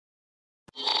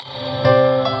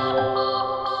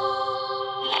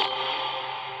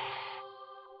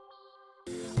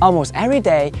Almost every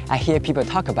day, I hear people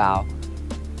talk about,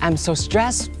 I'm so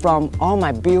stressed from all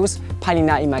my bills piling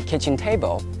up in my kitchen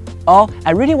table. Or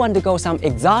I really want to go some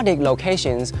exotic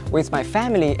locations with my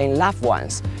family and loved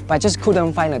ones, but I just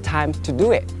couldn't find the time to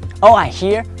do it. Or I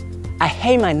hear, I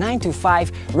hate my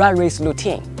 9-to-5 rat race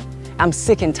routine. I'm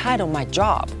sick and tired of my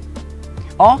job.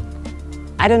 Or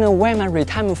I don't know where my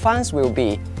retirement funds will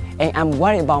be, and I'm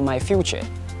worried about my future.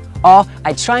 Or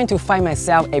I'm trying to find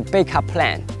myself a backup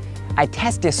plan. I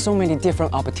tested so many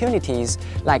different opportunities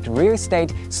like real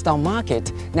estate, stock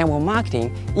market, network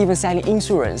marketing, even selling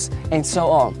insurance, and so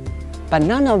on. But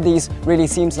none of these really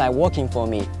seems like working for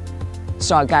me.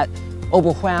 So I got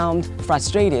overwhelmed,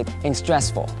 frustrated, and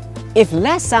stressful. If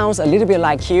that sounds a little bit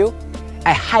like you,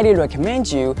 I highly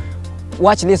recommend you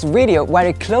watch this video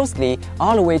very closely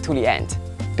all the way to the end.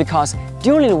 Because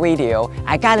during the video,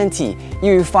 I guarantee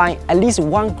you will find at least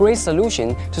one great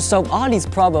solution to solve all these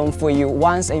problems for you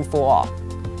once and for all.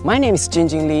 My name is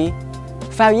Junjun Lee.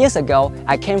 5 years ago,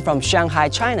 I came from Shanghai,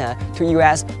 China to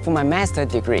US for my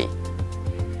master's degree.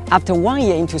 After 1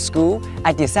 year into school,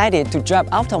 I decided to drop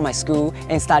out of my school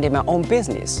and started my own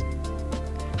business.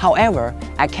 However,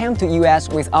 I came to US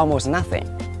with almost nothing.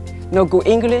 No good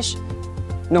English,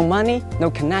 no money,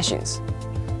 no connections.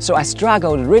 So I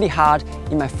struggled really hard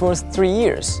in my first 3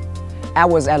 years. I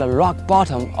was at the rock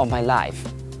bottom of my life,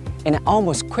 and I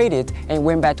almost quit it and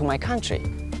went back to my country.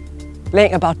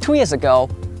 Then about 2 years ago,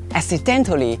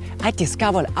 accidentally, I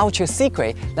discovered the ultra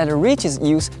secret that the richest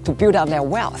use to build up their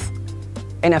wealth.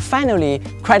 And I finally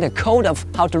cracked the code of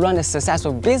how to run a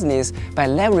successful business by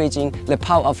leveraging the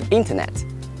power of the internet.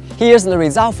 Here's the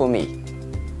result for me.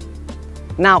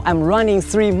 Now I'm running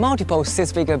 3 multiple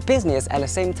six-figure businesses at the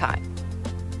same time.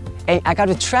 And I got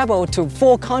to travel to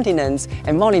 4 continents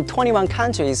and more than 21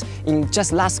 countries in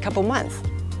just last couple months.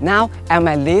 Now I'm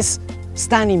at this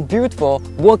stunning, beautiful,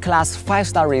 world-class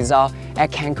 5-star resort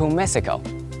at Cancun, Mexico.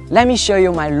 Let me show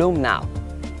you my room now.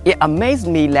 It amazed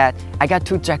me that I got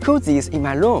 2 jacuzzis in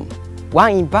my room.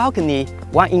 One in balcony,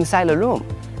 one inside the room.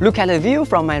 Look at the view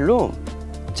from my room.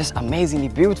 Just amazingly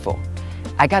beautiful.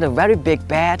 I got a very big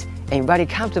bed and very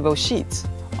comfortable sheets.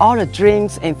 All the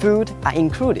drinks and food are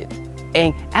included.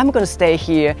 And I'm gonna stay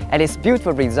here at this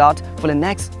beautiful resort for the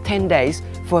next 10 days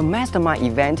for a mastermind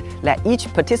event that each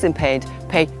participant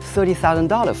paid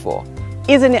 $30,000 for.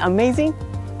 Isn't it amazing?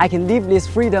 I can live this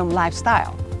freedom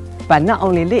lifestyle. But not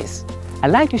only this,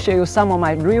 I'd like to show you some of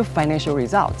my real financial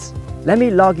results. Let me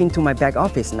log into my back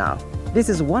office now. This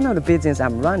is one of the businesses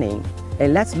I'm running,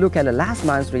 and let's look at the last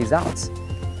month's results.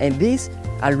 And these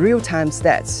are real-time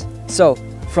stats. So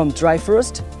from July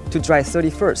 1st to July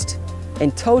 31st,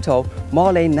 in total,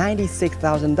 more than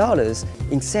 $96,000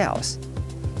 in sales.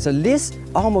 So this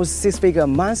almost 6-figure a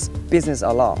month business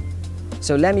alone.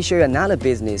 So let me show you another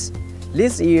business.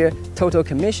 This year, total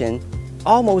commission,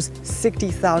 almost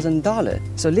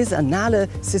 $60,000. So this is another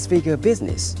 6-figure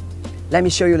business. Let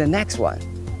me show you the next one.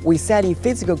 We're selling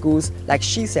physical goods like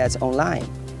she sets online.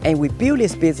 And we built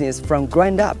this business from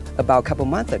ground up about a couple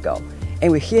months ago.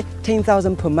 And we hit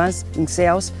 $10,000 per month in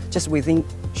sales just within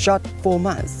short 4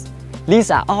 months.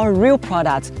 These are all real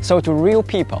products sold to real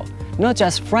people, not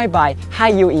just fly-by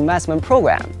high-yield investment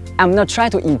program. I'm not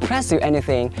trying to impress you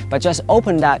anything, but just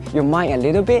open up your mind a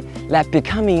little bit, that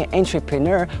becoming an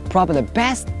entrepreneur probably the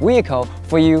best vehicle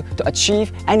for you to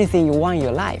achieve anything you want in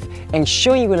your life, and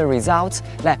showing you the results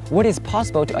that what is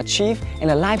possible to achieve and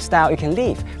the lifestyle you can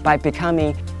live by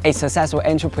becoming a successful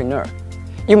entrepreneur.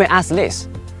 You may ask this,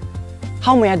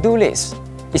 how may I do this,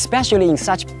 especially in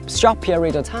such short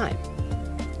period of time?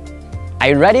 Are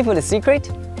you ready for the secret?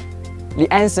 The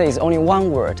answer is only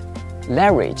one word,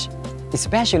 leverage.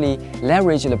 Especially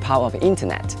leverage the power of the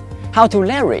internet. How to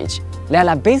leverage? There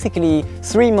are basically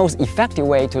 3 most effective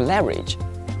ways to leverage.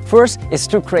 First is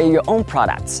to create your own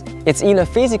products. It's either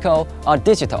physical or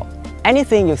digital.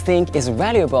 Anything you think is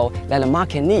valuable that the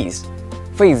market needs.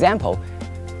 For example,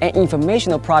 an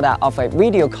informational product of a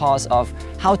video course of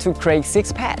how to create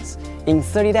 6 packs in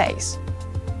 30 days.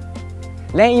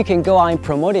 Then you can go out and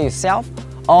promote it yourself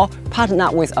or partner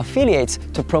up with affiliates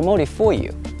to promote it for you.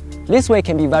 This way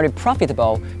can be very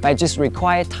profitable by just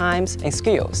require times and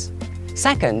skills.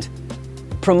 Second,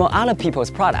 promote other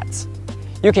people's products.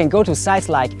 You can go to sites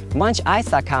like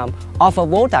munchice.com,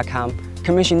 offervolt.com,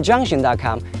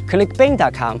 commissionjunction.com,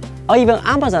 clickbank.com, or even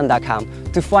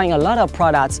amazon.com to find a lot of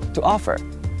products to offer.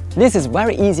 This is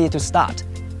very easy to start,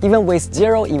 even with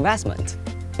 0 investment,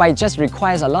 but it just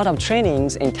requires a lot of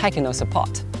trainings and technical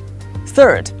support.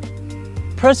 Third,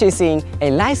 purchasing a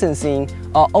licensing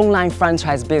or online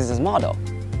franchise business model.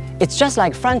 It's just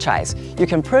like franchise. You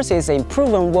can purchase a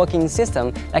proven working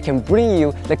system that can bring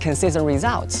you the consistent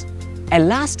results. And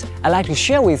last, I'd like to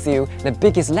share with you the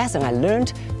biggest lesson I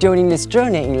learned during this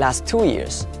journey in the last 2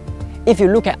 years. If you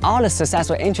look at all the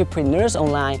successful entrepreneurs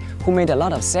online who made a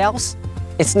lot of sales,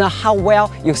 it's not how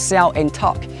well you sell and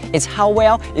talk, it's how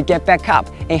well you get back up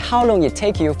and how long it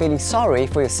takes you feeling sorry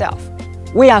for yourself.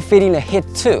 We are feeling the hit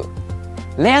too.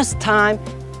 Last time,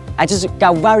 I just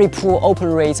got very poor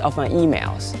open rates of my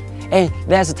emails. And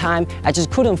there's a time I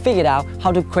just couldn't figure out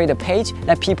how to create a page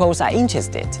that people are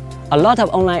interested. A lot of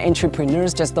online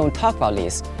entrepreneurs just don't talk about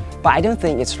this, but I don't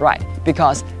think it's right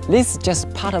because this is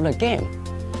just part of the game.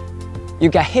 You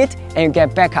get hit and you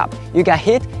get back up. You get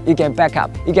hit, you get back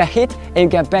up. You get hit and you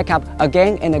get back up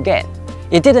again and again.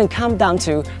 It didn't come down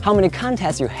to how many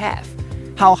contacts you have,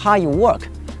 how hard you work,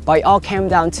 but it all came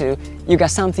down to you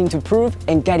got something to prove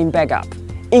and getting back up.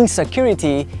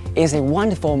 Insecurity is a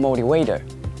wonderful motivator.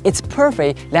 It's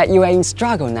perfect that you are in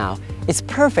struggle now. It's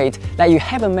perfect that you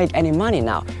haven't made any money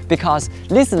now because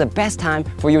this is the best time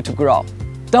for you to grow.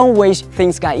 Don't wish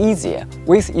things got easier,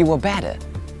 wish you were better.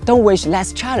 Don't wish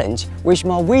less challenge, wish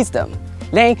more wisdom.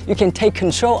 Then you can take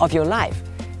control of your life.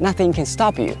 Nothing can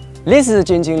stop you. This is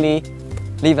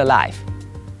Junjun Live a life.